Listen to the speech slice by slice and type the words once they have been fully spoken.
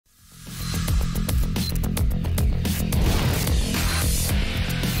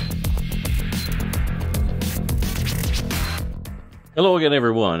Hello again,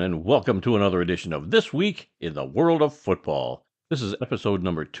 everyone, and welcome to another edition of This Week in the World of Football. This is episode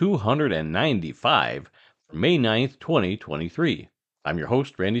number 295 for May 9th, 2023. I'm your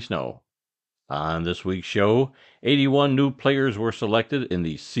host, Randy Snow. On this week's show, 81 new players were selected in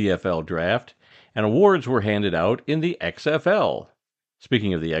the CFL Draft, and awards were handed out in the XFL.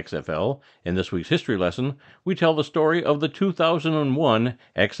 Speaking of the XFL, in this week's history lesson, we tell the story of the 2001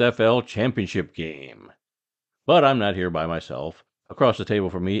 XFL Championship Game. But I'm not here by myself. Across the table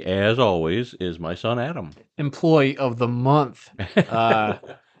from me, as always, is my son, Adam. Employee of the month.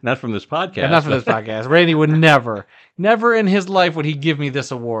 Not from this podcast. Not from this podcast. Randy would never in his life would he give me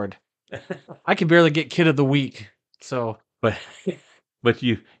this award. I could barely get kid of the week. So, But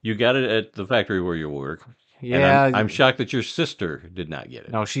you got it at the factory where you work. yeah. And I'm shocked that your sister did not get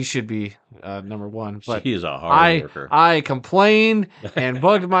it. No, she should be number one. But she is a hard worker. I complained and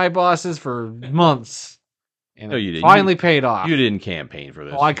bugged my bosses for months. And No, you didn't. Finally paid off. You didn't campaign for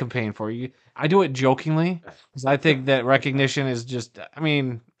this. Oh, I campaigned for you. I do it jokingly because I think that recognition is just,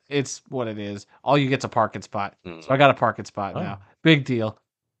 it's what it is. All you get's a parking spot. So I got a parking spot now. Big deal.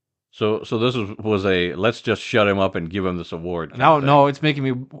 So this was a let's just shut him up and give him this award. No, it's making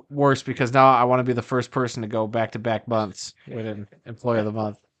me worse because now I want to be the first person to go back-to-back months with an Employee of the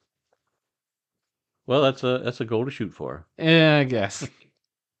Month. Well, that's a goal to shoot for. Yeah, I guess.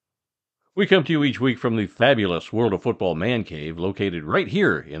 We come to you each week from the fabulous World of Football Man Cave, located right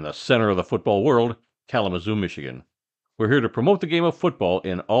here in the center of the football world, Kalamazoo, Michigan. We're here to promote the game of football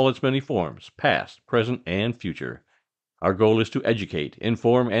in all its many forms, past, present, and future. Our goal is to educate,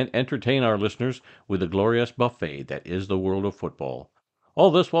 inform, and entertain our listeners with the glorious buffet that is the world of football.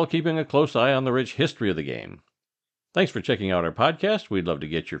 All this while keeping a close eye on the rich history of the game. Thanks for checking out our podcast. We'd love to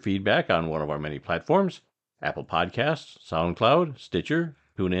get your feedback on one of our many platforms: Apple Podcasts, SoundCloud, Stitcher,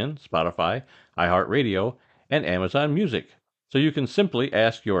 TuneIn, Spotify, iHeartRadio, and Amazon Music. So you can simply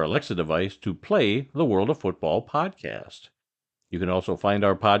ask your Alexa device to play the World of Football podcast. You can also find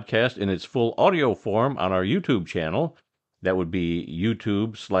our podcast in its full audio form on our YouTube channel. That would be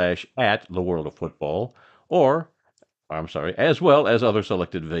YouTube/@TheWorldOfFootball, as well as other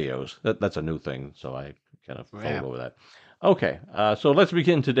selected videos. That's a new thing, so I kind of followed over that. Okay, so let's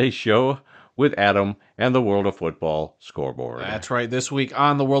begin today's show with Adam and the World of Football scoreboard. That's right. This week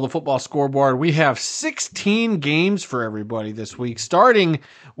on the World of Football scoreboard, we have 16 games for everybody this week, starting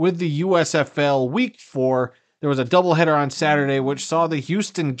with the USFL Week 4. There was a doubleheader on Saturday, which saw the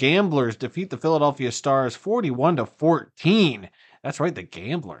Houston Gamblers defeat the Philadelphia Stars 41-14. That's right, the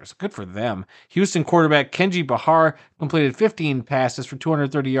Gamblers. Good for them. Houston quarterback Kenji Bahar completed 15 passes for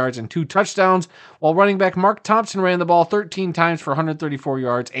 230 yards and 2 touchdowns, while running back Mark Thompson ran the ball 13 times for 134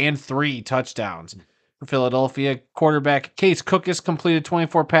 yards and 3 touchdowns. For Philadelphia, quarterback Case Cookus completed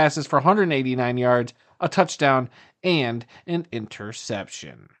 24 passes for 189 yards, a touchdown, and an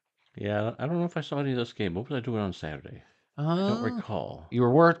interception. Yeah, I don't know if I saw any of this game. What was I doing on Saturday? I don't recall. You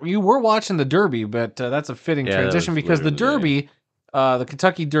were watching the Derby, but that's a fitting transition because the Derby, the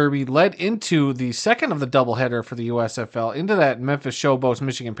Kentucky Derby, led into the second of the doubleheader for the USFL, into that Memphis Showboats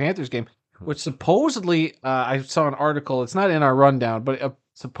Michigan Panthers game, which supposedly, I saw an article, it's not in our rundown, but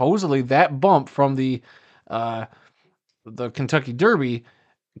supposedly that bump from the Kentucky Derby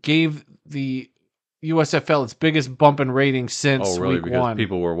gave the USFL its biggest bump in ratings since week because 1.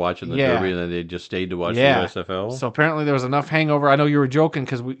 People were watching the Derby and then they just stayed to watch the USFL? So apparently there was enough hangover. I know you were joking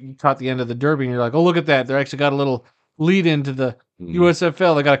because you caught the end of the Derby and you're like, oh, look at that. They actually got a little lead into the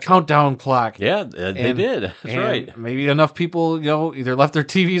USFL. They got a countdown clock. Yeah, they did. That's right. Maybe enough people, either left their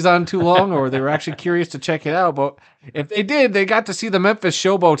TVs on too long or they were actually curious to check it out. But if they did, they got to see the Memphis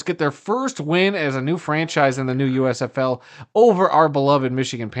Showboats get their first win as a new franchise in the new USFL over our beloved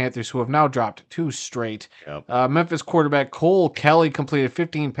Michigan Panthers, who have now dropped 2 straight. Yep. Memphis quarterback Cole Kelly completed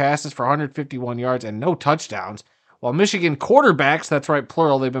 15 passes for 151 yards and no touchdowns. While Michigan quarterbacks, that's right,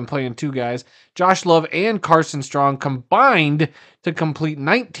 plural, they've been playing 2 guys, Josh Love and Carson Strong combined to complete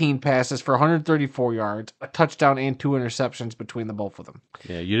 19 passes for 134 yards, a touchdown, and 2 interceptions between the both of them.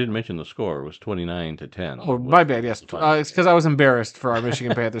 Yeah, you didn't mention the score. It was 29-10. Oh, my bad, yes. It's because I was embarrassed for our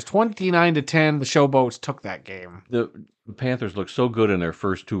Michigan Panthers. 29-10, the Showboats took that game. The Panthers looked so good in their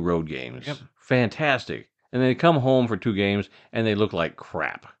first 2 road games. Yep. Fantastic. And they come home for 2 games, and they look like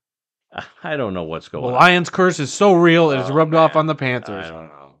crap. I don't know what's going on. The Lions curse is so real, it is rubbed off on the Panthers. I don't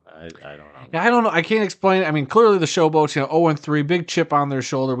know. I don't know. Yeah, I don't know. I can't explain. I mean, clearly the Showboats, 0-3, big chip on their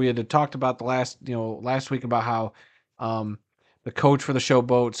shoulder. We had talked about the last week about how the coach for the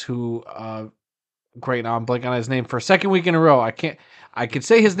Showboats, who great, now I'm blanking on his name for a second week in a row. I could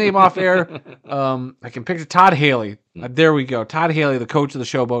say his name off air. I can picture Todd Haley. There we go. Todd Haley, the coach of the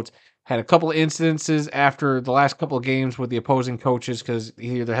Showboats. had a couple of incidences after the last couple of games with the opposing coaches because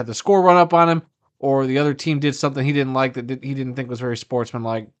he either had the score run up on him or the other team did something he didn't like he didn't think was very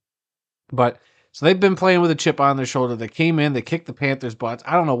sportsmanlike. But so they've been playing with a chip on their shoulder. They came in, they kicked the Panthers' butts.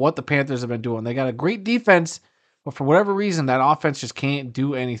 I don't know what the Panthers have been doing. They got a great defense, but for whatever reason, that offense just can't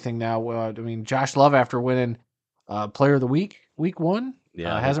do anything now. I mean, Josh Love, after winning Player of the Week 1,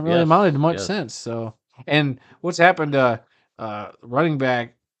 hasn't really amounted to much since. So, and what's happened to running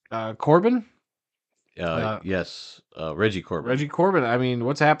back Corbin? Reggie Corbin. Reggie Corbin. I mean,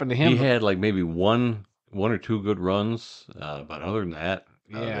 what's happened to him? He had like maybe one or two good runs, but other than that,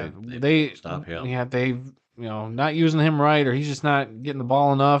 they stopped him. Yeah, they not using him right, or he's just not getting the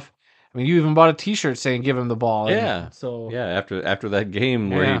ball enough. I mean, you even bought a T-shirt saying "Give him the ball." Yeah. So after that game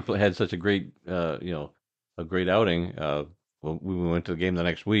where he had such a great a great outing, when we went to the game the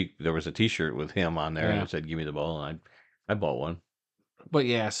next week, there was a T-shirt with him on there and it said "Give me the ball," and I bought one. But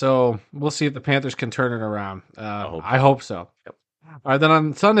yeah, so we'll see if the Panthers can turn it around. I hope so. Yep. All right, then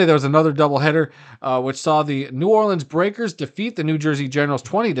on Sunday there was another doubleheader, which saw the New Orleans Breakers defeat the New Jersey Generals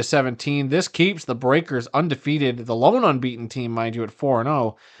 20-17. This keeps the Breakers undefeated, the lone unbeaten team, mind you, at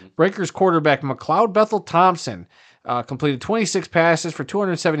 4-0. Breakers quarterback McLeod Bethel Thompson completed 26 passes for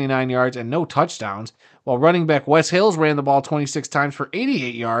 279 yards and no touchdowns, while running back Wes Hills ran the ball 26 times for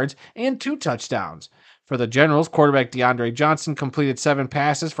 88 yards and 2 touchdowns. For the Generals, quarterback DeAndre Johnson completed 7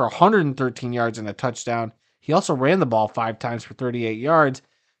 passes for 113 yards and a touchdown. He also ran the ball 5 times for 38 yards.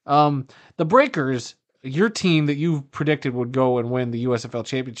 The Breakers, your team that you predicted would go and win the USFL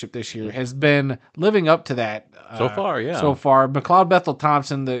Championship this year, has been living up to that. So far, yeah. So far. McLeod Bethel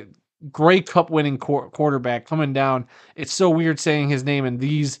Thompson, the Grey Cup winning quarterback, coming down. It's so weird saying his name in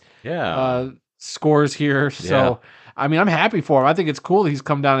these scores here. So, I mean, I'm happy for him. I think it's cool that he's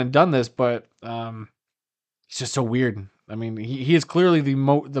come down and done this, but it's just so weird. I mean, he is clearly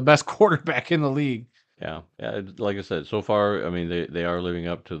the best quarterback in the league. Yeah. Like I said, so far, I mean, they are living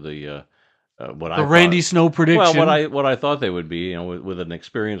up to the Randy Snow prediction. Well, what I thought they would be, with an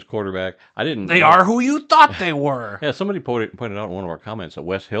experienced quarterback. They are who you thought they were. Yeah, somebody pointed out in one of our comments that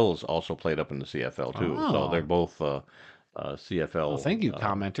Wes Hills also played up in the CFL too. Oh. So they're both CFL. Well, thank you,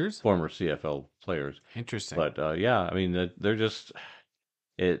 commenters. Former CFL players. Interesting. But I mean, they're just.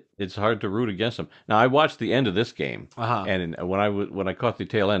 It's hard to root against them. Now, I watched the end of this game, and when I caught the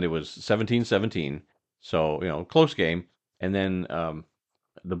tail end, it was 17-17, so close game. And then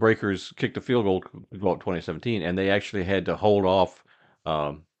the Breakers kicked a field goal to go up 20-17, and they actually had to hold off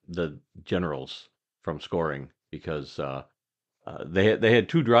the Generals from scoring because they had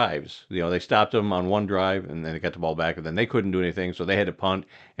 2 drives. They stopped them on one drive, and then they got the ball back, and then they couldn't do anything, so they had to punt,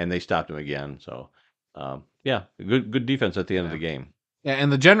 and they stopped them again. So good defense at the end of the game. Yeah,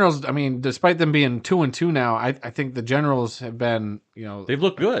 and the Generals, I mean, despite them being 2-2 now, I think the Generals have been, they've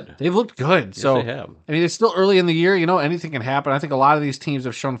looked good. They've looked good. Yes, so they have. I mean, it's still early in the year. Anything can happen. I think a lot of these teams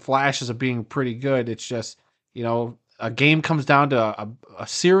have shown flashes of being pretty good. It's just, a game comes down to a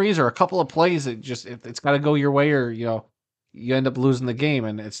series or a couple of plays that it's got to go your way, or you end up losing the game,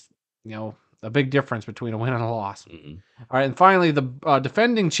 and it's a big difference between a win and a loss. Mm-hmm. All right, and finally, the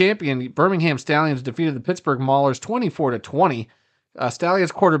defending champion Birmingham Stallions defeated the Pittsburgh Maulers 24-20.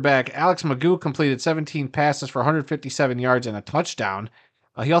 Stallions quarterback Alex Magoo completed 17 passes for 157 yards and a touchdown.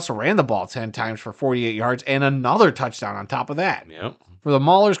 He also ran the ball 10 times for 48 yards and another touchdown on top of that. Yep. For the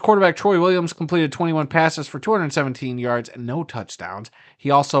Maulers, quarterback Troy Williams completed 21 passes for 217 yards and no touchdowns.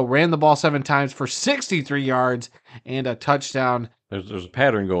 He also ran the ball 7 times for 63 yards and a touchdown. There's a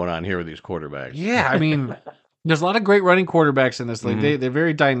pattern going on here with these quarterbacks. Yeah, I mean, there's a lot of great running quarterbacks in this league. Mm-hmm. They're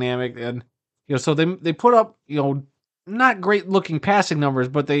very dynamic, and so they put up not great looking passing numbers,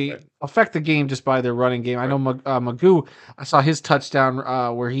 but they affect the game just by their running game. I know Magoo, I saw his touchdown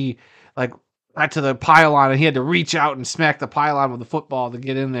where he got to the pylon and he had to reach out and smack the pylon with the football to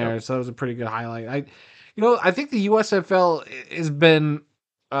get in there. Yep. So that was a pretty good highlight. I think the USFL has been,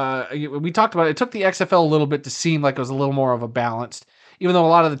 we talked about it. It took the XFL a little bit to seem like it was a little more of a balanced, even though a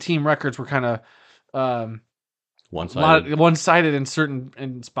lot of the team records were kind of, one-sided in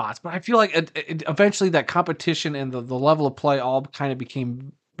certain spots, but I feel like it eventually that competition and the level of play all kind of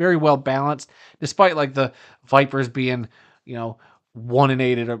became very well balanced, despite the Vipers being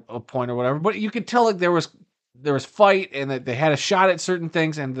 1-8 at a point or whatever. But you could tell there was fight and that they had a shot at certain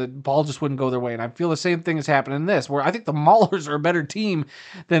things, and the ball just wouldn't go their way. And I feel the same thing is happening in this, where I think the Maulers are a better team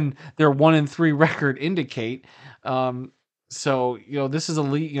than their 1-3 record indicate. So, this is a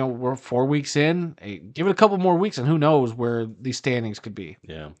league, we're 4 weeks in. Hey, give it a couple more weeks, and who knows where these standings could be.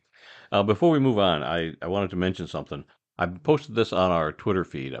 Yeah. Before we move on, I wanted to mention something. I posted this on our Twitter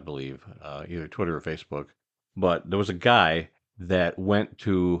feed, I believe, either Twitter or Facebook. But there was a guy that went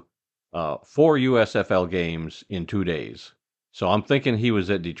to 4 USFL games in 2 days. So I'm thinking he was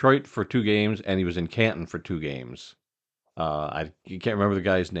at Detroit for 2 games and he was in Canton for 2 games. I can't remember the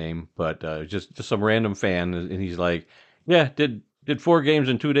guy's name, but just some random fan, and he's like, "Yeah, did 4 games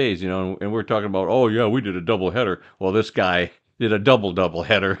in 2 days, and we're talking about, oh yeah, we did a double header. Well, this guy did a double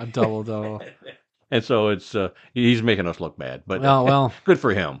header, A double. and so it's he's making us look bad, but Well. good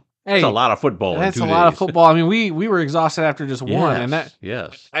for him. Hey, It's a lot of football in that's 2 a days. lot of football. I mean, we were exhausted after just one, and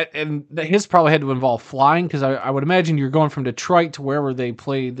yes. his probably had to involve flying because I would imagine you're going from Detroit to wherever they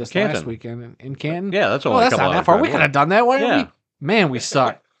played this Canton. last weekend in Canton. Yeah, that's only a that's couple not that hours far. drive We could away. have done that. Why didn't Yeah. we? Man, we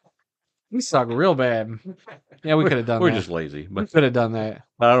suck. We suck real bad. Yeah, we could have done We're that. just lazy, We but could have done that.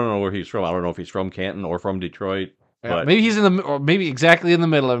 I don't know where he's from. I don't know if he's from Canton or from Detroit. Yeah, But maybe he's or maybe exactly in the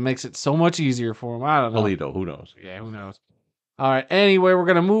middle. It makes it so much easier for him. I don't know. Toledo, who knows? Yeah, who knows? All right. Anyway, we're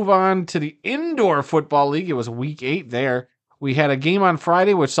going to move on to the Indoor Football League. It was week 8 there. We had a game on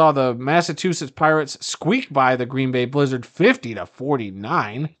Friday which saw the Massachusetts Pirates squeak by the Green Bay Blizzard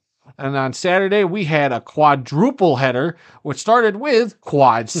 50-49. And on Saturday, we had a quadruple header, which started with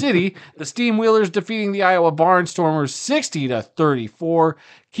Quad City, the Steamwheelers defeating the Iowa Barnstormers 60-34,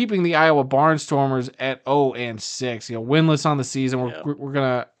 keeping the Iowa Barnstormers at 0-6. Winless on the season. We're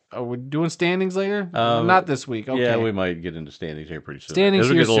gonna. Are we doing standings later? Not this week. Okay. Yeah, we might get into standings here pretty soon. Standings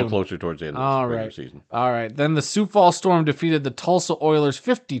It'll here get a little soon. closer towards the end of the regular season. All right. Then the Sioux Falls Storm defeated the Tulsa Oilers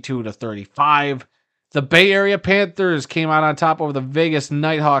 52-35. The Bay Area Panthers came out on top over the Vegas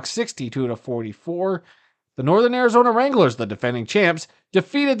Nighthawks 62-44. The Northern Arizona Wranglers, the defending champs,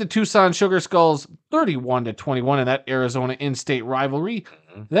 defeated the Tucson Sugar Skulls 31-21 in that Arizona in-state rivalry.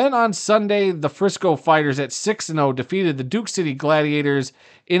 Mm-hmm. Then on Sunday, the Frisco Fighters at 6-0 defeated the Duke City Gladiators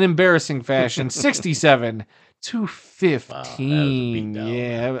in embarrassing fashion 67-15. Wow,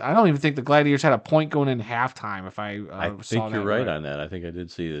 yeah, I don't even think the Gladiators had a point going in halftime. If I think you're right on that. I think I did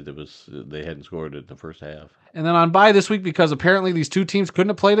see that they hadn't scored in the first half. And then on bye this week, because apparently these two teams couldn't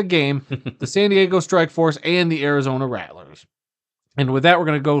have played a game, the San Diego Strike Force and the Arizona Rattlers. And with that, we're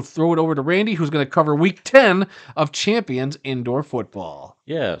going to go throw it over to Randy, who's going to cover week 10 of Champions Indoor Football.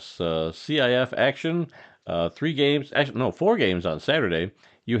 Yes, CIF action. 4 games on Saturday.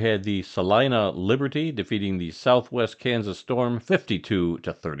 You had the Salina Liberty defeating the Southwest Kansas Storm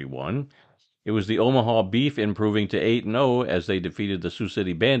 52-31. It was the Omaha Beef improving to 8-0 as they defeated the Sioux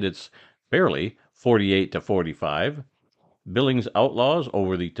City Bandits barely 48-45. Billings Outlaws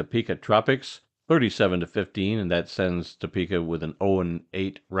over the Topeka Tropics 37-15, and that sends Topeka with an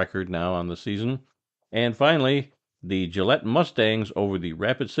 0-8 record now on the season. And finally, the Gillette Mustangs over the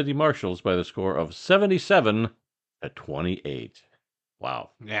Rapid City Marshals by the score of 77-28.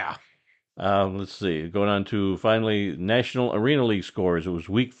 Wow. Yeah. Let's see. Going on to finally National Arena League scores. It was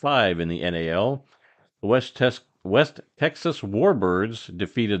week 5 in the NAL. The West Texas Warbirds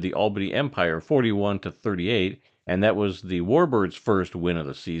defeated the Albany Empire 41-38, and that was the Warbirds' first win of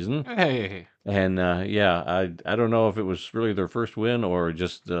the season. Hey. And I don't know if it was really their first win or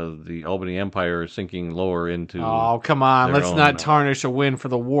just the Albany Empire sinking lower into. Oh, come on! Let's not tarnish a win for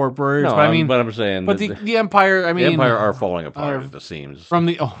the Warbirds. No, but I'm saying. But the Empire. I mean, the Empire are falling apart at the seams.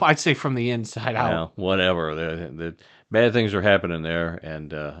 I'd say from the inside out. Well, whatever. The bad things are happening there,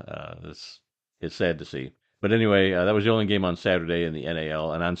 and it's sad to see. But anyway, that was the only game on Saturday in the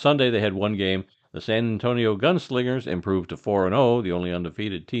NAL, and on Sunday they had one game. The San Antonio Gunslingers improved to 4-0, the only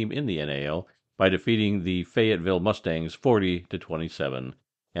undefeated team in the NAL, by defeating the Fayetteville Mustangs 40-27.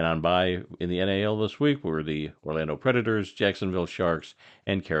 And on bye in the NAL this week were the Orlando Predators, Jacksonville Sharks,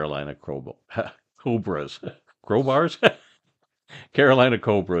 and Carolina Cobras. Crowbars? Carolina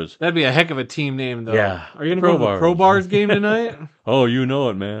Cobras. That'd be a heck of a team name, though. Yeah. Are you going to go to the Crowbars game tonight? Oh, you know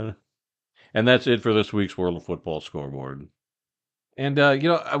it, man. And that's it for this week's World of Football scoreboard. And,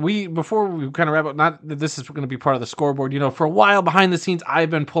 before we kind of wrap up, not that this is going to be part of the scoreboard, for a while behind the scenes, I've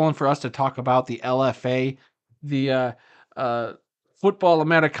been pulling for us to talk about the LFA, the Football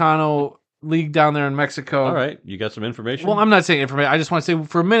Americano League down there in Mexico. All right. You got some information? Well, I'm not saying information. I just want to say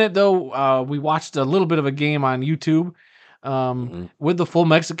for a minute, though, we watched a little bit of a game on YouTube. With the full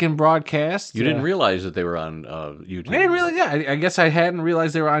Mexican broadcast. You didn't realize that they were on YouTube. I didn't really, I guess I hadn't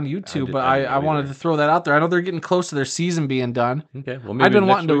realized they were on YouTube, I wanted to throw that out there. I know they're getting close to their season being done. Okay, well, maybe I've been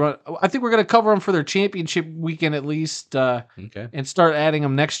wanting to run. I think we're going to cover them for their championship weekend at least, and start adding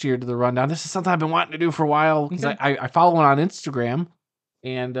them next year to the rundown. This is something I've been wanting to do for a while because I follow them on Instagram,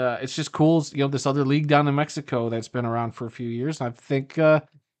 and it's just cool. This other league down in Mexico that's been around for a few years. I think.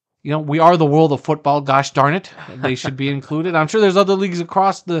 We are the world of football. Gosh darn it, they should be included. I'm sure there's other leagues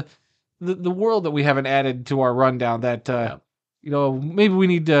across the world that we haven't added to our rundown that maybe we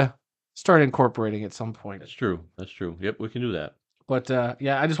need to start incorporating at some point. That's true. Yep, we can do that. But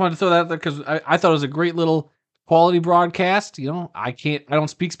yeah, I just wanted to throw that out there because I thought it was a great little quality broadcast. I don't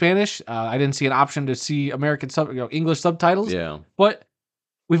speak Spanish. I didn't see an option to see English subtitles. Yeah. But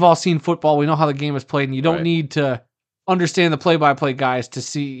we've all seen football. We know how the game is played, and you don't Right. need to understand the play-by-play guys to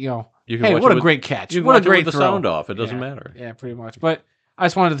see. You can Hey, watch what it a with, great catch! you can What a watch it great with the throw. sound off. It doesn't Yeah, matter. yeah, pretty much. But I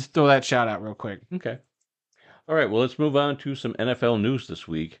just wanted to throw that shout out real quick. Okay. All right, well, let's move on to some NFL news this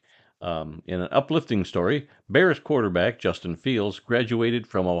week. In an uplifting story, Bears quarterback Justin Fields graduated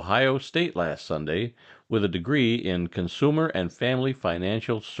from Ohio State last Sunday with a degree in Consumer and Family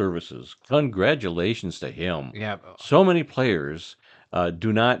Financial Services. Congratulations to him. Yeah, So many players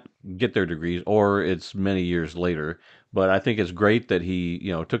do not get their degrees, or it's many years later. But I think it's great that he,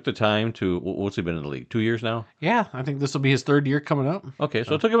 took the time to. What's he been in the league? 2 years now? yeah. I think this will be his third year coming up. Okay,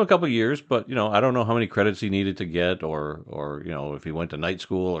 so it took him a couple of years, but I don't know how many credits he needed to get, or if he went to night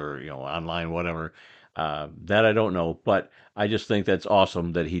school or online, whatever. That I don't know, but I just think that's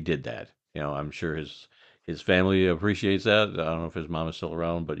awesome that he did that. I'm sure his family appreciates that. I don't know if his mom is still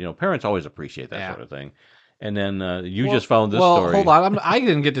around, but parents always appreciate that Yeah. sort of thing. And then you Well- just found this well, story. hold on. I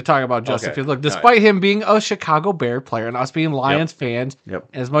didn't get to talk about Justin Okay. Fields. Look, All despite him being a Chicago Bear player and us being Lions fans, Yep.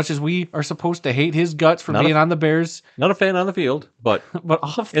 as much as we are supposed to hate his guts for Not a- being on the Bears, Not a fan on the field, but but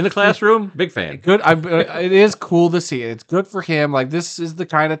off in the classroom, big fan. good. It is cool to see. It's good for him. Like, this is the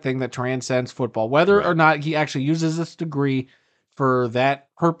kind of thing that transcends football. Whether or Right. not he actually uses this degree for that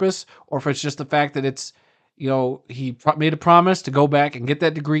purpose, or if it's just the fact that it's, he made a promise to go back and get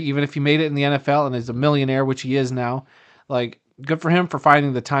that degree, even if he made it in the NFL and is a millionaire, which he is now. Like, good for him for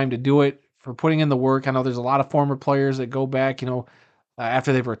finding the time to do it, for putting in the work. I know there's a lot of former players that go back,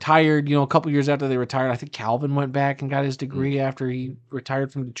 after they've retired, a couple years after they retired. I think Calvin went back and got his degree after he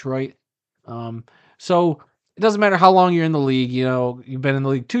retired from Detroit. So it doesn't matter how long you're in the league. You've been in the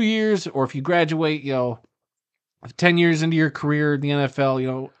league 2 years, or if you graduate, 10 years into your career in the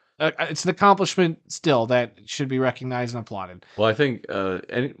NFL, it's an accomplishment still that should be recognized and applauded. Well, I think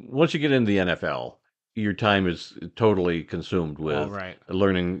once you get into the NFL, your time is totally consumed with right.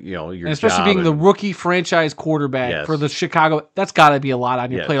 learning, your And especially job being the and- rookie franchise quarterback Yes. for the Chicago, that's got to be a lot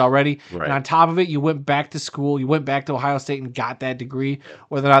on your Yes. plate already. Right. And on top of it, you went back to school, you went back to Ohio State and got that degree.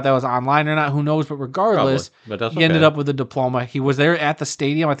 Whether or not that was online or not, who knows? But regardless, Probably, but that's he ended okay. up with a diploma. He was there at the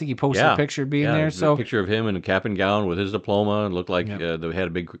stadium. I think he posted Yeah. a picture of being Yeah, there. there's So a picture of him in a cap and gown with his diploma, and looked like Yep. they had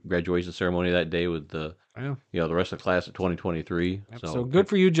a big graduation ceremony that day with the the rest of the class of 2023. So good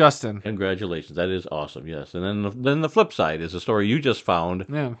for you, Justin. Congratulations, that is awesome. Yes, and then the flip side is a story you just found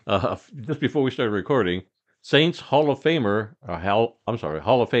Yeah. just before we started recording. Saints Hall of Fame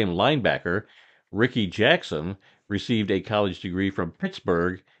linebacker Ricky Jackson received a college degree from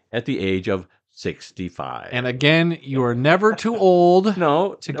Pittsburgh at the age of 65. And again, you are never too old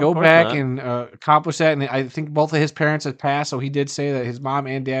no, to of go course back not. and accomplish that. And I think both of his parents had passed, so he did say that his mom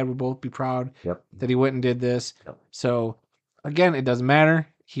and dad would both be proud Yep. that he went and did this. Yep. So again, it doesn't matter.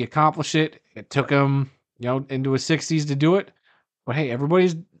 He accomplished it. It took him, into his 60s to do it. But hey,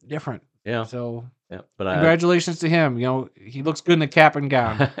 everybody's different. Yeah, So yeah, but congratulations to him. He looks good in a cap and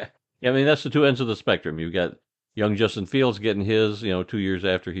gown. yeah, I mean that's the two ends of the spectrum. You've got young Justin Fields getting his, 2 years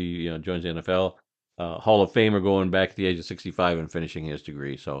after he joins the NFL. Hall of Famer going back at the age of 65 and finishing his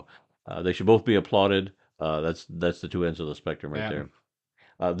degree. So they should both be applauded. That's the two ends of the spectrum right Yeah.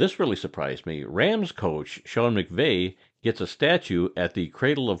 there. This really surprised me. Rams coach Sean McVay gets a statue at the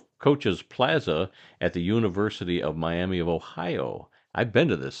Cradle of Coaches Plaza at the University of Miami of Ohio. I've been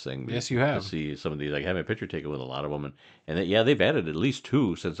to this thing. Yes, you have. To see some of these. I have my picture taken with a lot of them, and they've added at least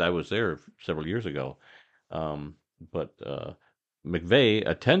two since I was there several years ago. But McVay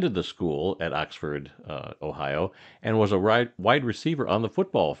attended the school at Oxford, Ohio, and was a wide receiver on the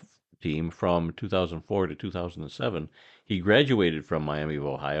football team from 2004 to 2007. He graduated from Miami of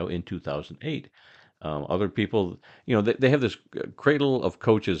Ohio in 2008. Other people, they have this Cradle of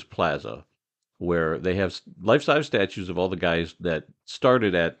Coaches Plaza where they have life-size statues of all the guys that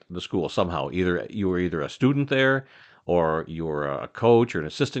started at the school somehow. Either you were a student there, or you were a coach or an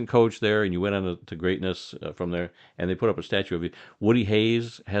assistant coach there, and you went on to greatness from there. And they put up a statue of you. Woody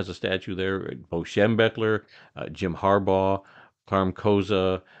Hayes has a statue there. Bo Schembechler, Jim Harbaugh, Carm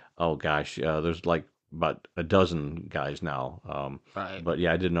Koza. Oh gosh, there's like about a dozen guys now. Right. But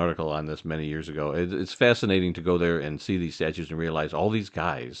yeah, I did an article on this many years ago. It's fascinating to go there and see these statues and realize all these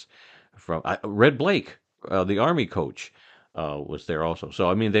guys from Red Blake, the Army coach, was there also. So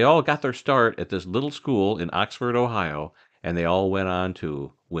I mean, they all got their start at this little school in Oxford, Ohio, and they all went on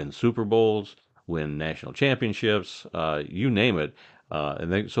to win Super Bowls, win national championships, you name it.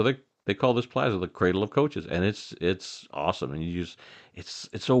 And they call this plaza the Cradle of Coaches, and it's awesome. And it's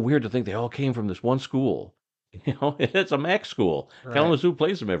so weird to think they all came from this one school. It's a MAC school. Right. Kalamazoo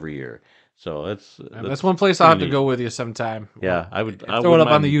plays them every year, so That's one place I'll pretty have to neat. go with you sometime. Yeah, I Throw it wouldn't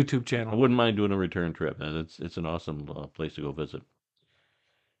up on the mind. YouTube I channel. wouldn't mind doing a return trip. It's an awesome place to go visit.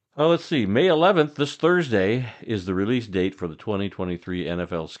 Let's see. May 11th, this Thursday, is the release date for the 2023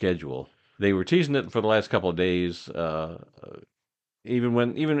 NFL schedule. They were teasing it for the last couple of days.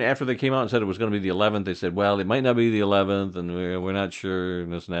 Even after they came out and said it was going to be the 11th, they said, well, it might not be the 11th, and we're not sure,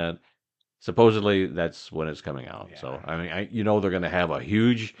 and this and that. Supposedly, that's when it's coming out. Yeah. So, I mean, they're going to have a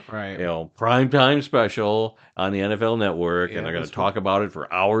huge, Right. primetime special on the NFL Network, Yeah, and they're going to that's talk about it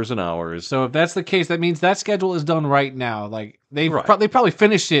for hours and hours. So if that's the case, that means that schedule is done right now. Like Right. they probably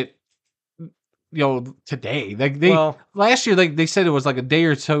finished it, today. Like Well, last year, they said it was like a day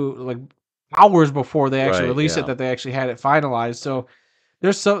or so, like hours before they actually right, released yeah. it, that they actually had it finalized. So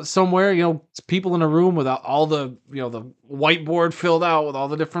there's somewhere, people in a room with all the, the whiteboard filled out with all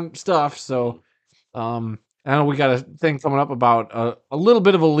the different stuff. So, I know we got a thing coming up about a little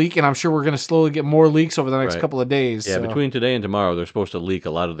bit of a leak, and I'm sure we're going to slowly get more leaks over the next Right. couple of days. Yeah, So. between today and tomorrow, they're supposed to leak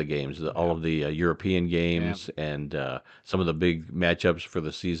a lot of the games, all of the European games, and some of the big matchups for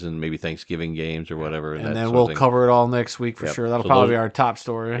the season, maybe Thanksgiving games or whatever, And that then sort we'll of thing. cover it all next week for Yep. sure. That'll So probably those- be our top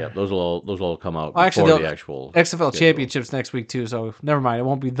story. Yeah, those will all come out Well, before actually, the actual XFL schedule. Championships next week too, so never mind. It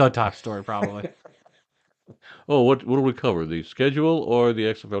won't be the top story probably. Oh, what do we cover? The schedule or the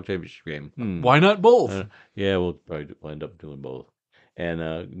XFL Championship Game? Why not both? Yeah, we'll probably end up doing both.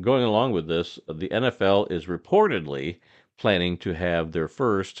 And going along with this, the NFL is reportedly planning to have their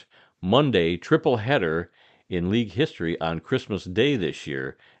first Monday triple header in league history on Christmas Day this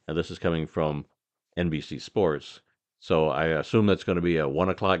year. And this is coming from NBC Sports. So I assume that's going to be a 1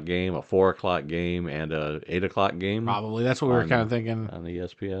 o'clock game, a 4 o'clock game, and a 8 o'clock game Probably that's what we were kind of thinking. on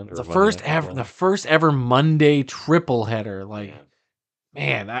ESPN. It's the first ever Monday triple header. Like,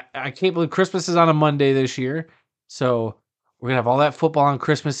 man, I can't believe Christmas is on a Monday this year. So we're gonna have all that football on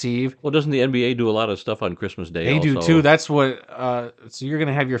Christmas Eve. Well, doesn't the NBA do a lot of stuff on Christmas Day? They do also? too. That's what. So you're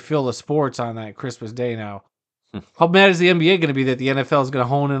gonna have your fill of sports on that Christmas Day now. How mad is the NBA going to be that the NFL is going to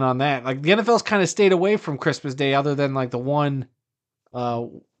hone in on that? Like the NFL's kind of stayed away from Christmas Day, other than like the one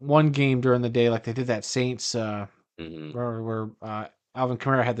game during the day, like they did that Saints where Alvin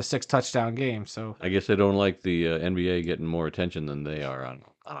Kamara had the 6 touchdown game. So I guess they don't like the NBA getting more attention than they are on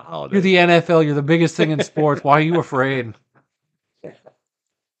a holiday. You're the NFL. You're the biggest thing in sports. Why are you afraid? All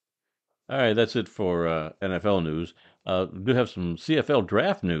right, that's it for NFL news. We do have some CFL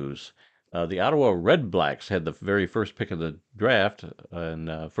Draft news. The Ottawa Red Blacks had the very first pick of the draft,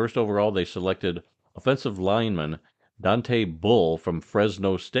 and first overall they selected offensive lineman Dante Bull from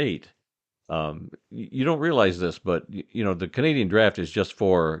Fresno State. You don't realize this, but the Canadian draft is just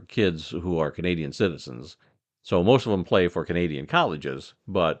for kids who are Canadian citizens. So most of them play for Canadian colleges,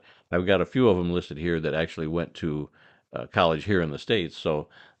 but I've got a few of them listed here that actually went to college here in the States. So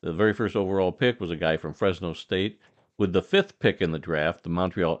the very first overall pick was a guy from Fresno State. With the fifth pick in the draft, the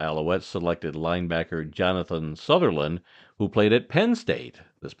Montreal Alouettes selected linebacker Jonathan Sutherland, who played at Penn State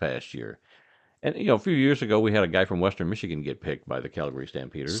this past year. And a few years ago, we had a guy from Western Michigan get picked by the Calgary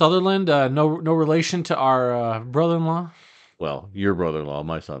Stampeders. Sutherland, no relation to our brother-in-law. Well, your brother-in-law,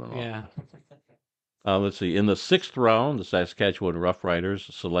 my son-in-law. Yeah. Let's see. In the sixth round, the Saskatchewan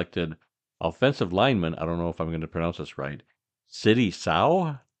Roughriders selected offensive lineman. I don't know if I'm going to pronounce this right. Sidy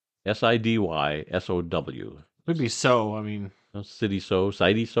Sow, Sidyssow. Would be so. I mean, Sidy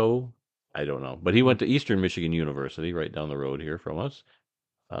Sow. I don't know, but he went to Eastern Michigan University, right down the road here from us.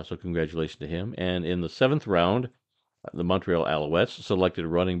 So congratulations to him. And in the seventh round, the Montreal Alouettes selected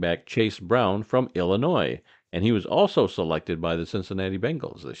running back Chase Brown from Illinois, and he was also selected by the Cincinnati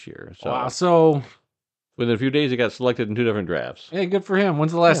Bengals this year. So, wow. So within a few days, he got selected in 2 different drafts. Hey, good for him.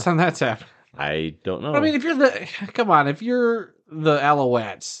 When's the last time that's happened? I don't know. I mean, if you're the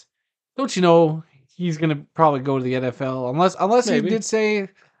Alouettes, don't you know he's going to probably go to the NFL unless he did say,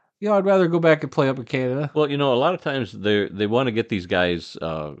 I'd rather go back and play up in Canada. Well, a lot of times they want to get these guys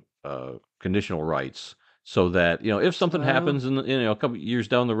conditional rights so that if something happens in a couple years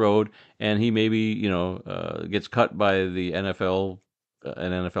down the road and he maybe gets cut by the NFL,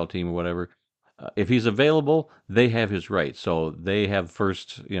 an NFL team or whatever, if he's available, they have his rights, so they have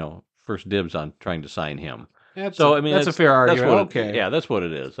first dibs on trying to sign him. That's a fair argument. Okay, that's what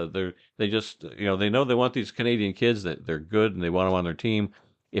it is. They just they know they want these Canadian kids, that they're good and they want them on their team.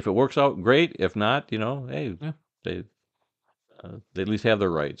 If it works out, great. If not, hey, they at least have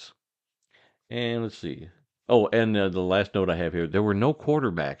their rights. And let's see. Oh, and the last note I have here: there were no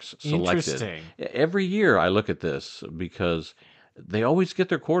quarterbacks selected. Interesting. Every year I look at this because they always get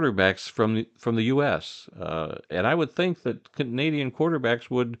their quarterbacks from the U.S. And I would think that Canadian quarterbacks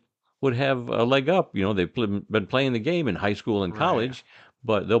would would have a leg up. They've been playing the game in high school and Right. college,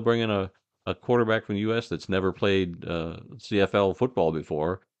 but they'll bring in a quarterback from the U.S. that's never played CFL football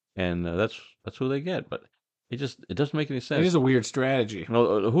before, and that's who they get. But it doesn't make any It sense. is a weird strategy.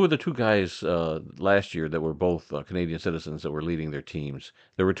 Who are the two guys last year that were both Canadian citizens that were leading their teams?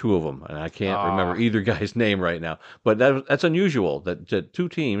 There were two of them, and I can't remember Uh, either guy's name right now. But that's unusual that two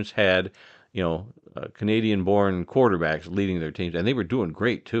teams had, Canadian-born quarterbacks leading their teams, and they were doing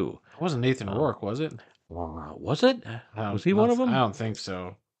great too. it wasn't Nathan Uh, Rourke, was it? was it? Was he one of I them? don't think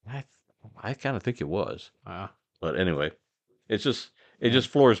so. I I kind of think it was. Uh, But anyway, it yeah. just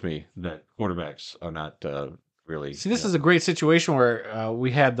floors me that quarterbacks are not really. See, this is a great situation where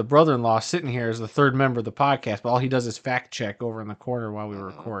we had the brother-in-law sitting here as the third member of the podcast, but all he does is fact check over in the corner while we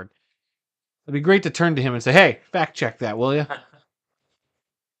record. It'd be great to turn to him and say, "Hey, fact check that, will you?"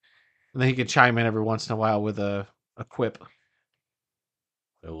 And then he could chime in every once in a while with a quip.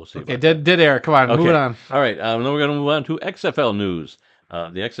 We'll see. Okay, about dead air. Come on, move it on. All right. Then we're going to move on to XFL news.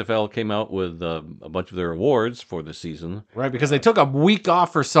 The XFL came out with a bunch of their awards for the season. Right, because they took a week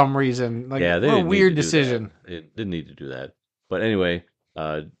off for some reason. Like, Yeah, they what a didn't need weird to do decision. that. They didn't need to do that. But anyway,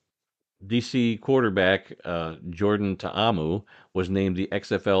 DC quarterback Jordan Ta'amu was named the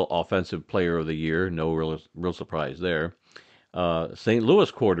XFL Offensive Player of the Year. No real surprise there. St. Louis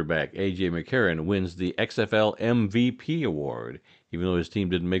quarterback A.J. McCarron wins the XFL MVP award, even though his team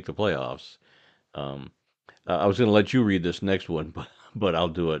didn't make the playoffs. I was going to let you read this next one, but I'll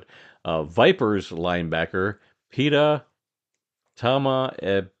do it. Vipers linebacker Pita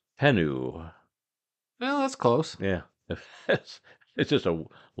Tamaepenu. Well, that's close. Yeah, it's just a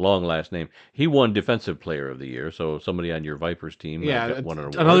long last name. He won Defensive Player of the Year, so somebody on your Vipers team Yeah, won an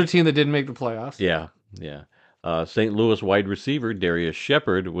award. another team that didn't make the playoffs. Yeah, yeah. St. Louis wide receiver Darius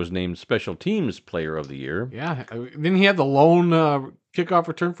Shepard was named Special Teams Player of the Year. Yeah, didn't he have the lone kickoff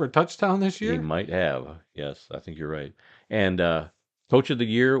return for a touchdown this He year? might have. Yes, I think you're right. And Coach of the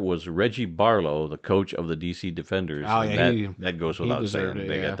Year was Reggie Barlow, the coach of the DC Defenders. Oh, And yeah, that goes he without deserved saying. it,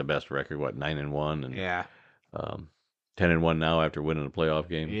 They yeah. got the best record, 9-1, and Yeah. 10-1 now after winning a playoff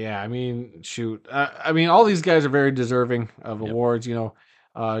game. Yeah, I mean, shoot. I mean, all these guys are very deserving of Yep. awards.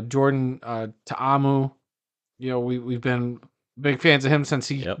 Jordan Ta'amu. We've been big fans of him since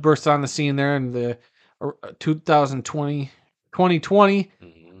he Yep. burst on the scene there in the 2020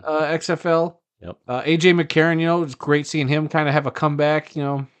 XFL. Yep. AJ McCarron. It was great seeing him kind of have a comeback.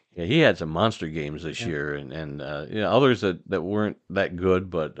 Yeah, he had some monster games this year, and others that weren't that good,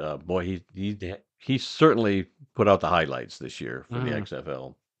 but boy, he certainly put out the highlights this year for the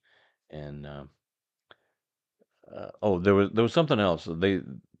XFL. And there was something else. The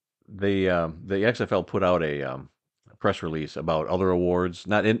XFL put out a press release about other awards.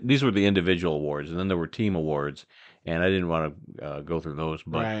 These were the individual awards, and then there were team awards, and I didn't want to go through those,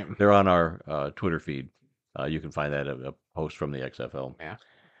 but Right. they're on our Twitter feed. You can find that a post from the XFL. Yeah.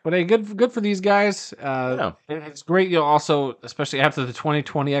 But hey, good for these guys. It's great. Also, especially after the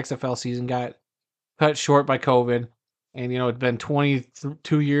 2020 XFL season got cut short by COVID, and it's been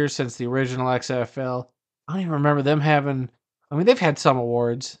 22 years since the original XFL. I don't even remember them having. I mean, they've had some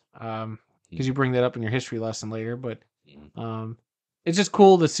awards because you bring that up in your history lesson later. But it's just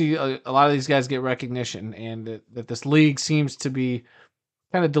cool to see a lot of these guys get recognition, and that this league seems to be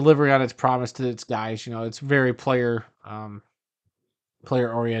kind of delivering on its promise to its guys. It's very player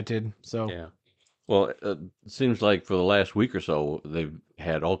oriented. So yeah. Well, it seems like for the last week or so, they've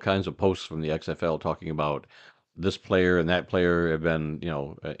had all kinds of posts from the XFL talking about this player and that player have been,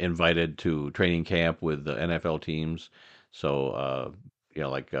 invited to training camp with the NFL teams. So,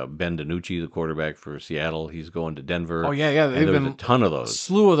 like Ben DiNucci, the quarterback for Seattle, he's going to Denver. Oh yeah. And there was a ton of A those.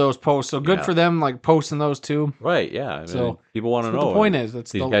 slew of those posts. So good Yeah. for them, like posting those too. Right? Yeah. I mean, So people want to that's what know. the point and is.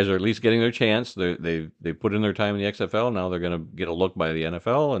 That's these guys are at least getting their chance. They put in their time in the XFL. Now they're going to get a look by the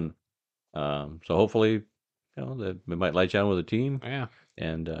NFL, and so hopefully, they might light you on with a team. Yeah.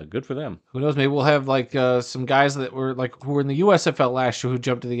 And good for them. Who knows? Maybe we'll have like some guys that were who were in the USFL last year who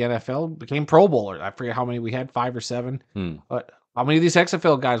jumped to the NFL, became Pro Bowlers. I forget how many we had, 5 or 7. But how many of these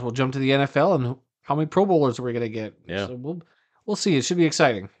XFL guys will jump to the NFL, and how many Pro Bowlers are we going to get? Yeah. So we'll see. It should be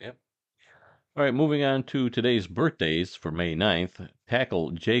exciting. Yep. All right, moving on to today's birthdays for May 9th.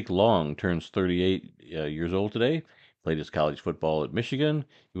 Tackle Jake Long turns 38 years old today. Played his college football at Michigan.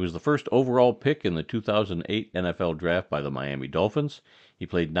 He was the first overall pick in the 2008 NFL Draft by the Miami Dolphins. He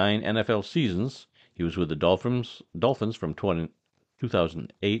played 9 NFL seasons. He was with the Dolphins from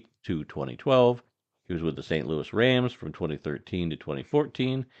 2008 to 2012. He was with the St. Louis Rams from 2013 to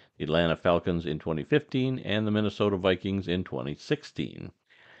 2014, the Atlanta Falcons in 2015, and the Minnesota Vikings in 2016.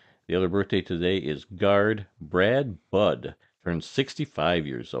 The other birthday today is guard Brad Budd. turned 65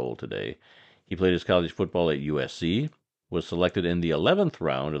 years old today. He played his college football at USC, was selected in the 11th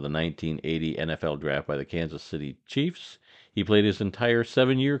round of the 1980 NFL Draft by the Kansas City Chiefs. He played his entire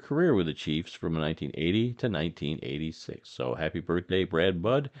 7-year career with the Chiefs from 1980 to 1986. So happy birthday, Brad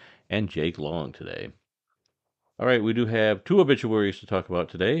Budd and Jake Long today. All right, we do have 2 obituaries to talk about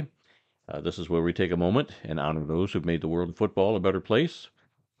today. This is where we take a moment and honor those who've made the world of football a better place.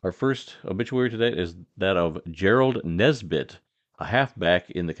 Our first obituary today is that of Gerald Nesbitt, a halfback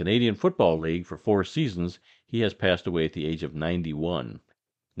in the Canadian Football League for 4 seasons. He has passed away at the age of 91.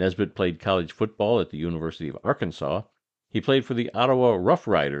 Nesbitt played college football at the University of Arkansas. He played for the Ottawa Rough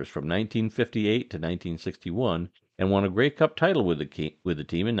Riders from 1958 to 1961 and won a Grey Cup title with the team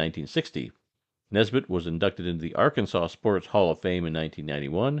in 1960. Nesbitt was inducted into the Arkansas Sports Hall of Fame in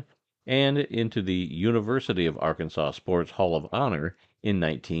 1991 and into the University of Arkansas Sports Hall of Honor in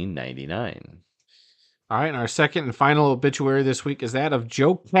 1999. All right, and our second and final obituary this week is that of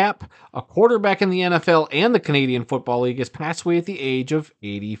Joe Kapp, a quarterback in the NFL and the Canadian Football League, has passed away at the age of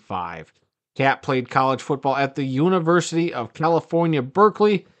 85. Kapp played college football at the University of California,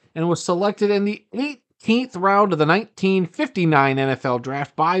 Berkeley, and was selected in the 18th round of the 1959 NFL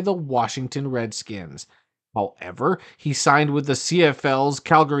Draft by the Washington Redskins. However, he signed with the CFL's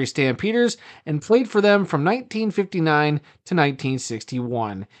Calgary Stampeders and played for them from 1959 to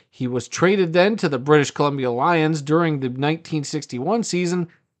 1961. He was traded then to the British Columbia Lions during the 1961 season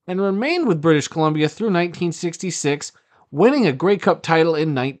and remained with British Columbia through 1966, winning a Grey Cup title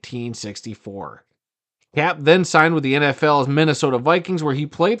in 1964. Kapp then signed with the NFL's Minnesota Vikings, where he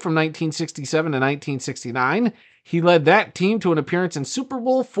played from 1967 to 1969. He led that team to an appearance in Super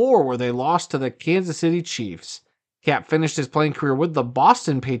Bowl IV, where they lost to the Kansas City Chiefs. Kapp finished his playing career with the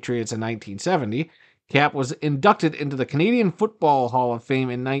Boston Patriots in 1970. Kapp was inducted into the Canadian Football Hall of Fame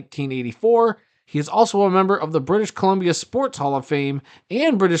in 1984. He is also a member of the British Columbia Sports Hall of Fame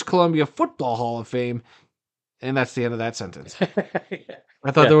and British Columbia Football Hall of Fame. And that's the end of that sentence.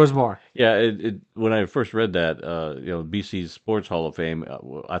 I thought there was more. Yeah, when I first read that, BC's Sports Hall of Fame,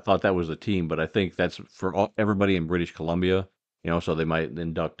 I thought that was a team, but I think that's for everybody in British Columbia. So they might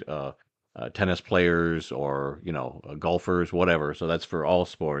induct tennis players or golfers, whatever. So that's for all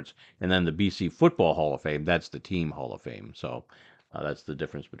sports. And then the BC Football Hall of Fame, that's the team Hall of Fame. So that's the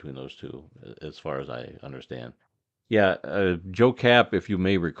difference between those two, as far as I understand. Yeah, Joe Kapp, if you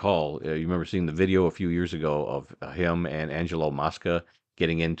may recall, you remember seeing the video a few years ago of him and Angelo Mosca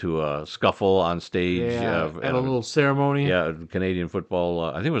getting into a scuffle on stage. At a little ceremony. Yeah, Canadian football.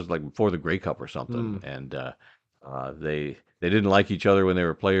 I think it was like before the Grey Cup or something. And they didn't like each other when they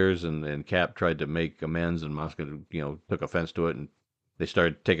were players, and Kapp tried to make amends, and Mosca, took offense to it, and they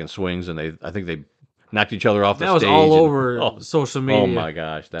started taking swings, and I think they knocked each other off the stage. That was all over social media. Oh my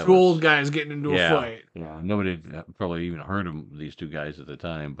gosh, two old guys getting into a fight. Yeah, nobody had probably even heard of these two guys at the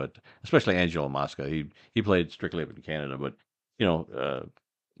time, but especially Angelo Mosca. He played strictly up in Canada, but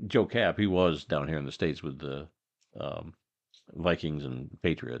Joe Kapp, he was down here in the States with the Vikings and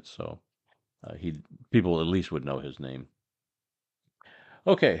Patriots, so people at least would know his name.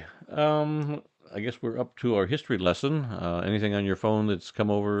 Okay, I guess we're up to our history lesson. Anything on your phone that's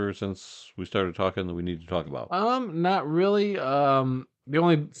come over since we started talking that we need to talk about? Not really. The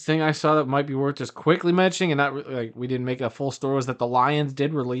only thing I saw that might be worth just quickly mentioning, and not really, we didn't make a full story, was that the Lions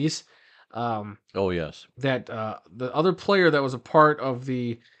did release. Oh yes. That the other player that was a part of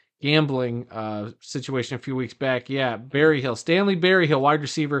the gambling situation a few weeks back, Berryhill, Stanley Berryhill, wide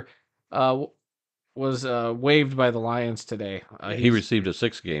receiver, was waived by the Lions today. He received a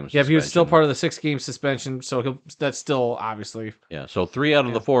 6-game suspension. Yeah, he was still part of the 6-game suspension, so that's still obviously. Yeah, so 3 out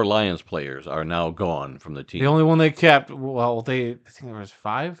of the 4 Lions players are now gone from the team. The only one they kept, I think there was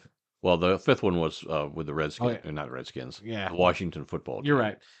 5. Well, the 5th one was with the Redskins, or not Redskins. Yeah, the Washington football team. You're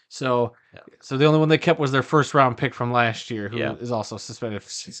right. So the only one they kept was their first-round pick from last year, who is also suspended for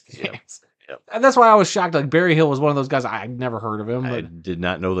 6 games. Yep. And that's why I was shocked. Like, Berryhill was one of those guys, I'd never heard of him. But, I did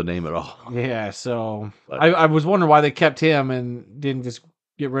not know the name at all. Yeah, so I was wondering why they kept him and didn't just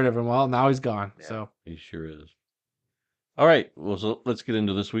get rid of him. Well, now he's gone. Yeah, so he sure is. All right, well, so let's get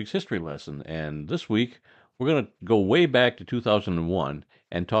into this week's history lesson. And this week, we're going to go way back to 2001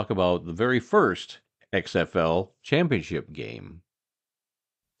 and talk about the very first XFL Championship Game.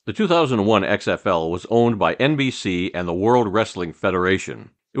 The 2001 XFL was owned by NBC and the World Wrestling Federation.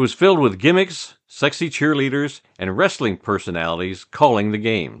 It was filled with gimmicks, sexy cheerleaders, and wrestling personalities calling the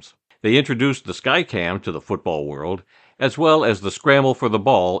games. They introduced the Skycam to the football world, as well as the scramble for the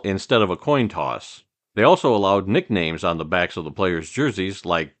ball instead of a coin toss. They also allowed nicknames on the backs of the players' jerseys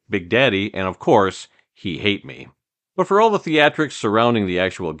like Big Daddy and, of course, He Hate Me. But for all the theatrics surrounding the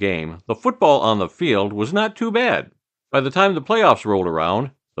actual game, the football on the field was not too bad. By the time the playoffs rolled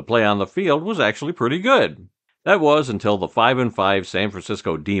around, the play on the field was actually pretty good. That was until the 5-5 San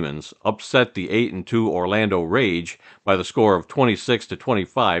Francisco Demons upset the 8-2 Orlando Rage by the score of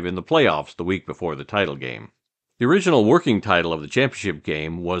 26-25 in the playoffs the week before the title game. The original working title of the championship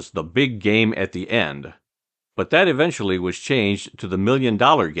game was The Big Game at the End, but that eventually was changed to the $1 Million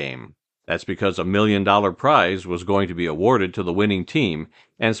Game. That's because a $1 million prize was going to be awarded to the winning team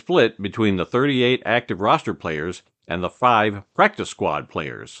and split between the 38 active roster players and the 5 practice squad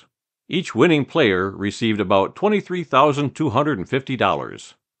players. Each winning player received about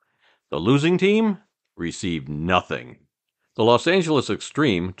 $23,250. The losing team received nothing. The Los Angeles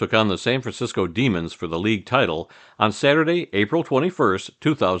Extreme took on the San Francisco Demons for the league title on Saturday, April 21,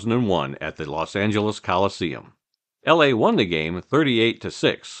 2001 at the Los Angeles Coliseum. LA won the game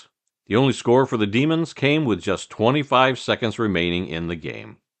 38-6. The only score for the Demons came with just 25 seconds remaining in the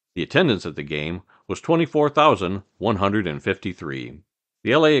game. The attendance at the game was 24,153.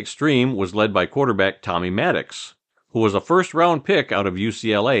 The LA Extreme was led by quarterback Tommy Maddox, who was a first-round pick out of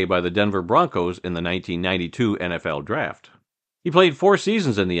UCLA by the Denver Broncos in the 1992 NFL Draft. He played 4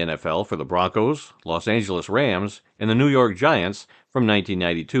 seasons in the NFL for the Broncos, Los Angeles Rams, and the New York Giants from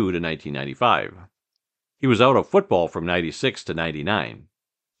 1992 to 1995. He was out of football from 96 to 99.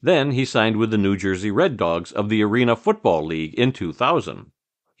 Then he signed with the New Jersey Red Dogs of the Arena Football League in 2000.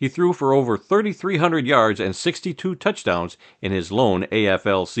 He threw for over 3,300 yards and 62 touchdowns in his lone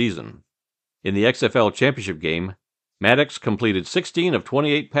AFL season. In the XFL Championship Game, Maddox completed 16 of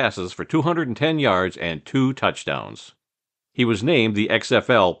 28 passes for 210 yards and 2 touchdowns. He was named the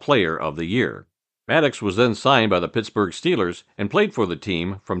XFL Player of the Year. Maddox was then signed by the Pittsburgh Steelers and played for the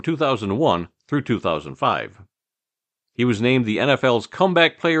team from 2001 through 2005. He was named the NFL's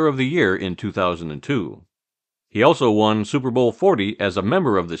Comeback Player of the Year in 2002. He also won Super Bowl 40 as a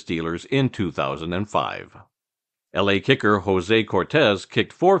member of the Steelers in 2005. LA kicker Jose Cortez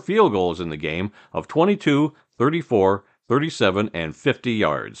kicked 4 field goals in the game of 22, 34, 37, and 50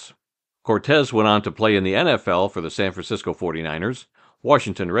 yards. Cortez went on to play in the NFL for the San Francisco 49ers,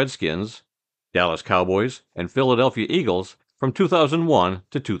 Washington Redskins, Dallas Cowboys, and Philadelphia Eagles from 2001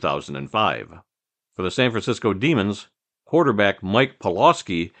 to 2005. For the San Francisco Demons, quarterback Mike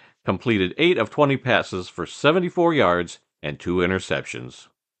Pawlowski completed 8 of 20 passes for 74 yards and 2 interceptions.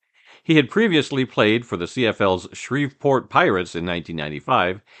 He had previously played for the CFL's Shreveport Pirates in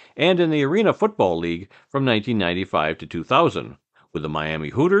 1995 and in the Arena Football League from 1995 to 2000 with the Miami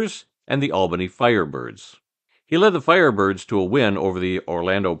Hooters and the Albany Firebirds. He led the Firebirds to a win over the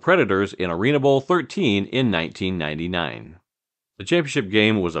Orlando Predators in Arena Bowl 13 in 1999. The championship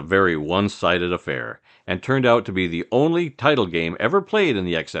game was a very one-sided affair and turned out to be the only title game ever played in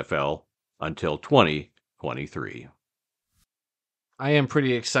the XFL until 2023. I am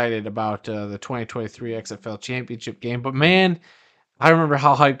pretty excited about the 2023 XFL Championship Game, but man, I remember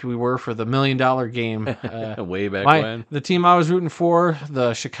how hyped we were for the $1 Million Game. Way back when. The team I was rooting for,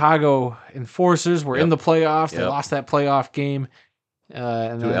 the Chicago Enforcers, were in the playoffs. They lost that playoff game.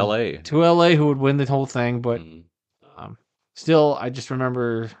 And to LA. To LA, who would win the whole thing. But still, I just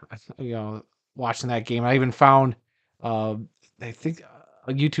remember watching that game. I even found, I think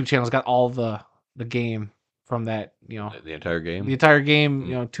a YouTube channel's got all the game from that, the entire game. The entire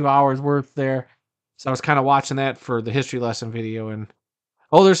game, 2 hours worth there. So I was kind of watching that for the history lesson video, and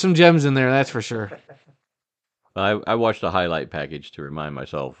there's some gems in there, that's for sure. I watched a highlight package to remind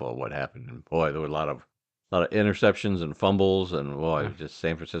myself of what happened, and boy, there were a lot of interceptions and fumbles, and boy, just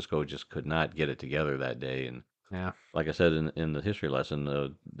San Francisco just could not get it together that day. And like I said in the history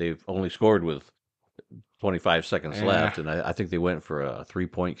lesson, they've only scored with 25 seconds left, and I think they went for a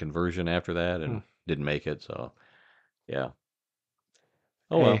 3-point conversion after that and didn't make it. So, yeah.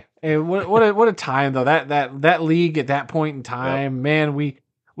 Oh well. Hey, what a time though. That league at that point in time, man, we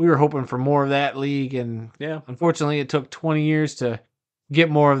were hoping for more of that league, and unfortunately it took 20 years to get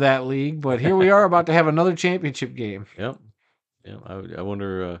more of that league, but here we are about to have another championship game. Yep. Yeah. I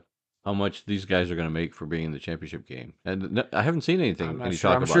wonder how much these guys are going to make for being in the championship game. And I haven't seen anything.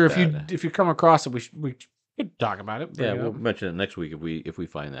 I'm sure if you come across it, we could talk about it. Yeah, we'll mention it next week if we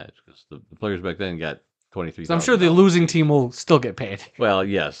find that, because the players back then got 23. So I'm sure the losing team will still get paid. Well,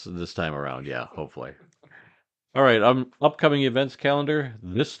 yes, this time around, yeah, hopefully. All right, upcoming events calendar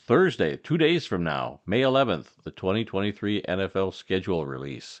this Thursday, 2 days from now, May 11th, the 2023 NFL schedule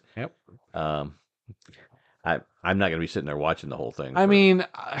release. Yep. I'm not going to be sitting there watching the whole thing. I mean,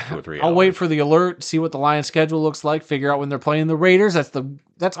 2 or 3 I'll hours. wait for the alert, see what the Lions schedule looks like, figure out when they're playing the Raiders.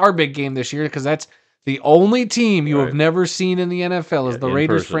 That's our big game this year, because that's the only team you have never seen in the NFL is the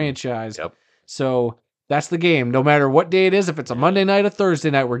Raiders franchise. Yep. So That's the game. No matter what day it is, if it's a Monday night or Thursday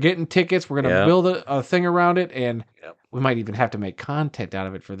night, we're getting tickets. We're going to build a thing around it, and we might even have to make content out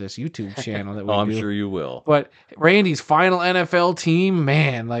of it for this YouTube channel that we do. I'm sure you will. But Randy's final NFL team,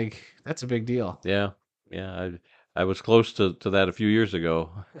 man, like, that's a big deal. Yeah. I was close to that a few years ago.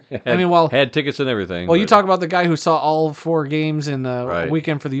 Had tickets and everything. Well, you talk about the guy who saw all 4 games in the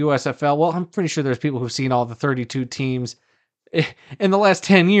weekend for the USFL. Well, I'm pretty sure there's people who've seen all the 32 teams. In the last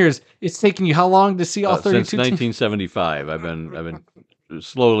 10 years, it's taken you how long to see all 32 since 1975. I've been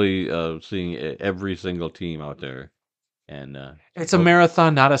slowly seeing every single team out there, and it's a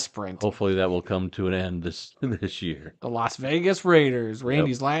marathon, not a sprint. Hopefully, that will come to an end this year. The Las Vegas Raiders,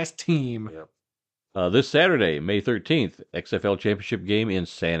 Randy's last team. This Saturday, May 13th, XFL Championship Game in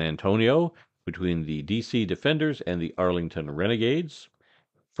San Antonio between the DC Defenders and the Arlington Renegades.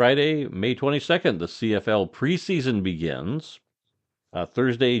 Friday, May 22nd, the CFL preseason begins.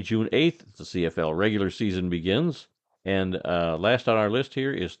 Thursday, June 8th, the CFL regular season begins. And last on our list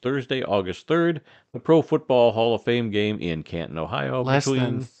here is Thursday, August 3rd, the Pro Football Hall of Fame game in Canton, Ohio. Less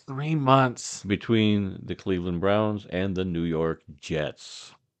than 3 months. Between the Cleveland Browns and the New York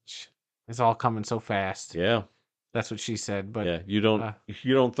Jets. It's all coming so fast. Yeah. That's what she said. But you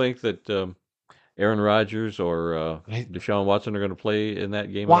don't think that Aaron Rodgers or Deshaun Watson are going to play in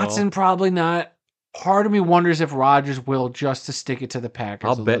that game? Watson probably not. Part of me wonders if Rodgers will, just to stick it to the Packers.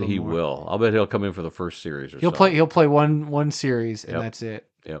 I'll bet he will. I'll bet he'll come in for the first series. He'll play one series, and that's it.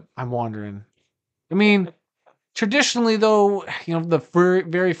 Yep. I'm wondering. I mean, traditionally though, the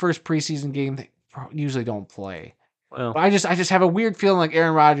very first preseason game they usually don't play. Well, but I just have a weird feeling like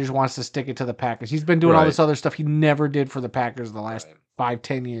Aaron Rodgers wants to stick it to the Packers. He's been doing all this other stuff he never did for the Packers the last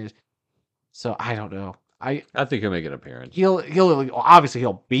 5-10 years. So I don't know. I think he'll make an appearance. He'll obviously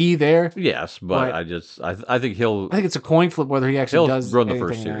he'll be there. Yes, but I think he'll. I think it's a coin flip whether he actually does run the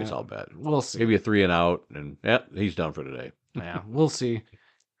first series. I'll bet. We'll see. Maybe a 3 and out, and he's done for today. Yeah, we'll see.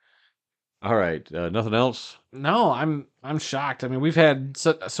 All right, nothing else. No, I'm shocked. I mean, we've had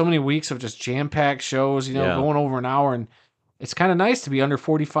so many weeks of just jam-packed shows, going over an hour, and it's kind of nice to be under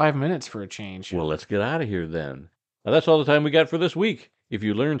 45 minutes for a change. Well, let's get out of here then. Now, that's all the time we got for this week. If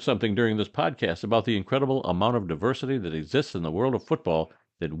you learned something during this podcast about the incredible amount of diversity that exists in the world of football,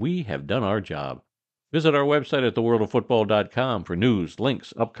 then we have done our job. Visit our website at theworldoffootball.com for news,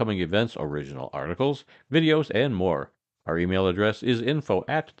 links, upcoming events, original articles, videos, and more. Our email address is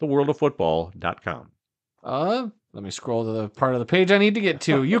info@theworldoffootball.com. Let me scroll to the part of the page I need to get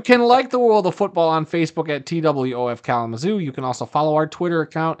to. You can like The World of Football on Facebook at TWOF Kalamazoo. You can also follow our Twitter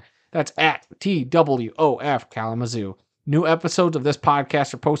account. That's at TWOF Kalamazoo. New episodes of this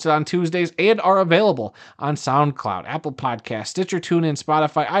podcast are posted on Tuesdays and are available on SoundCloud, Apple Podcasts, Stitcher, TuneIn,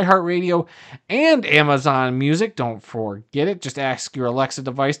 Spotify, iHeartRadio, and Amazon Music. Don't forget it. Just ask your Alexa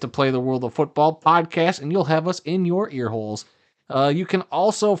device to play the World of Football podcast, and you'll have us in your ear holes. You can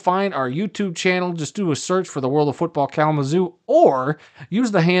also find our YouTube channel. Just do a search for the World of Football Kalamazoo, or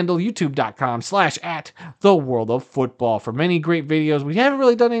use the handle youtube.com/@theworldoffootball for many great videos. We haven't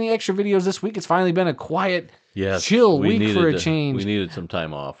really done any extra videos this week. It's finally been a quiet, chill week for a change. We needed some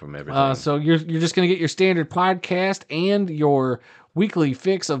time off from everything. So you're just going to get your standard podcast and your weekly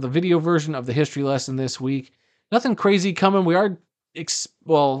fix of the video version of the history lesson this week. Nothing crazy coming. We are I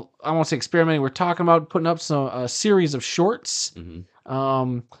won't say experimenting. We're talking about putting up a series of shorts.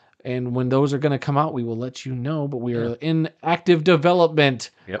 Mm-hmm. And when those are going to come out, we will let you know. But we are in active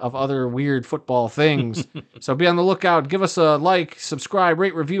development of other weird football things. So be on the lookout. Give us a like, subscribe,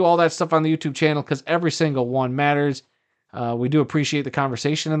 rate, review, all that stuff on the YouTube channel, because every single one matters. We do appreciate the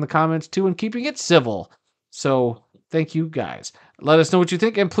conversation in the comments, too, and keeping it civil. So thank you, guys. Let us know what you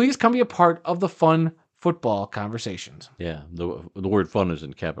think, and please come be a part of the fun football conversations. Yeah, the word "fun" is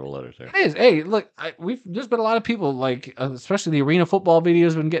in capital letters there. It is. Hey, look, there's been a lot of people, like especially the arena football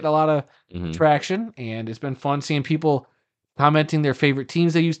videos, been getting a lot of traction, and it's been fun seeing people commenting their favorite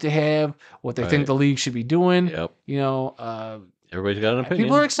teams they used to have, what they think the league should be doing. Yep. Everybody's got an opinion.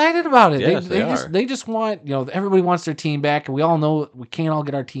 People are excited about it. Yes, they just want, everybody wants their team back, and we all know we can't all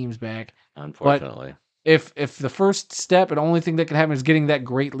get our teams back. Unfortunately. But if the first step and only thing that can happen is getting that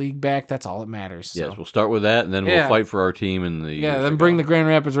great league back, that's all that matters. Yes, we'll start with that, and then we'll fight for our team in the then bring the Grand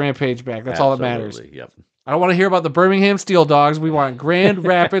Rapids Rampage back. That's all that matters. Yep. I don't want to hear about the Birmingham Steel Dogs. We want Grand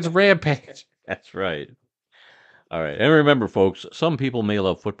Rapids Rampage. That's right. All right, and remember, folks, some people may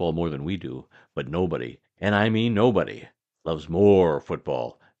love football more than we do, but nobody, and I mean nobody, loves more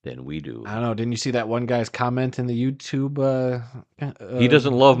football than we do. I don't know. Didn't you see that one guy's comment in the YouTube? He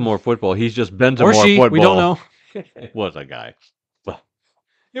doesn't love more football. He's just been to more football. We don't know. It was a guy. Well,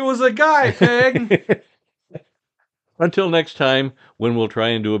 it was a guy, Peg. Until next time, when we'll try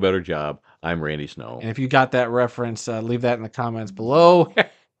and do a better job I'm Randy Snow. And if you got that reference, leave that in the comments below.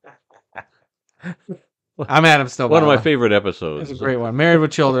 I'm Adam Snow. One of my favorite episodes. It's a great one. Married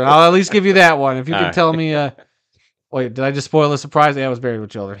with Children. I'll at least give you that one. If you can tell me. Wait, did I just spoil the surprise? Yeah, I was Married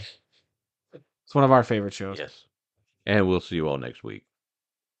with Children. It's one of our favorite shows. Yes. And we'll see you all next week.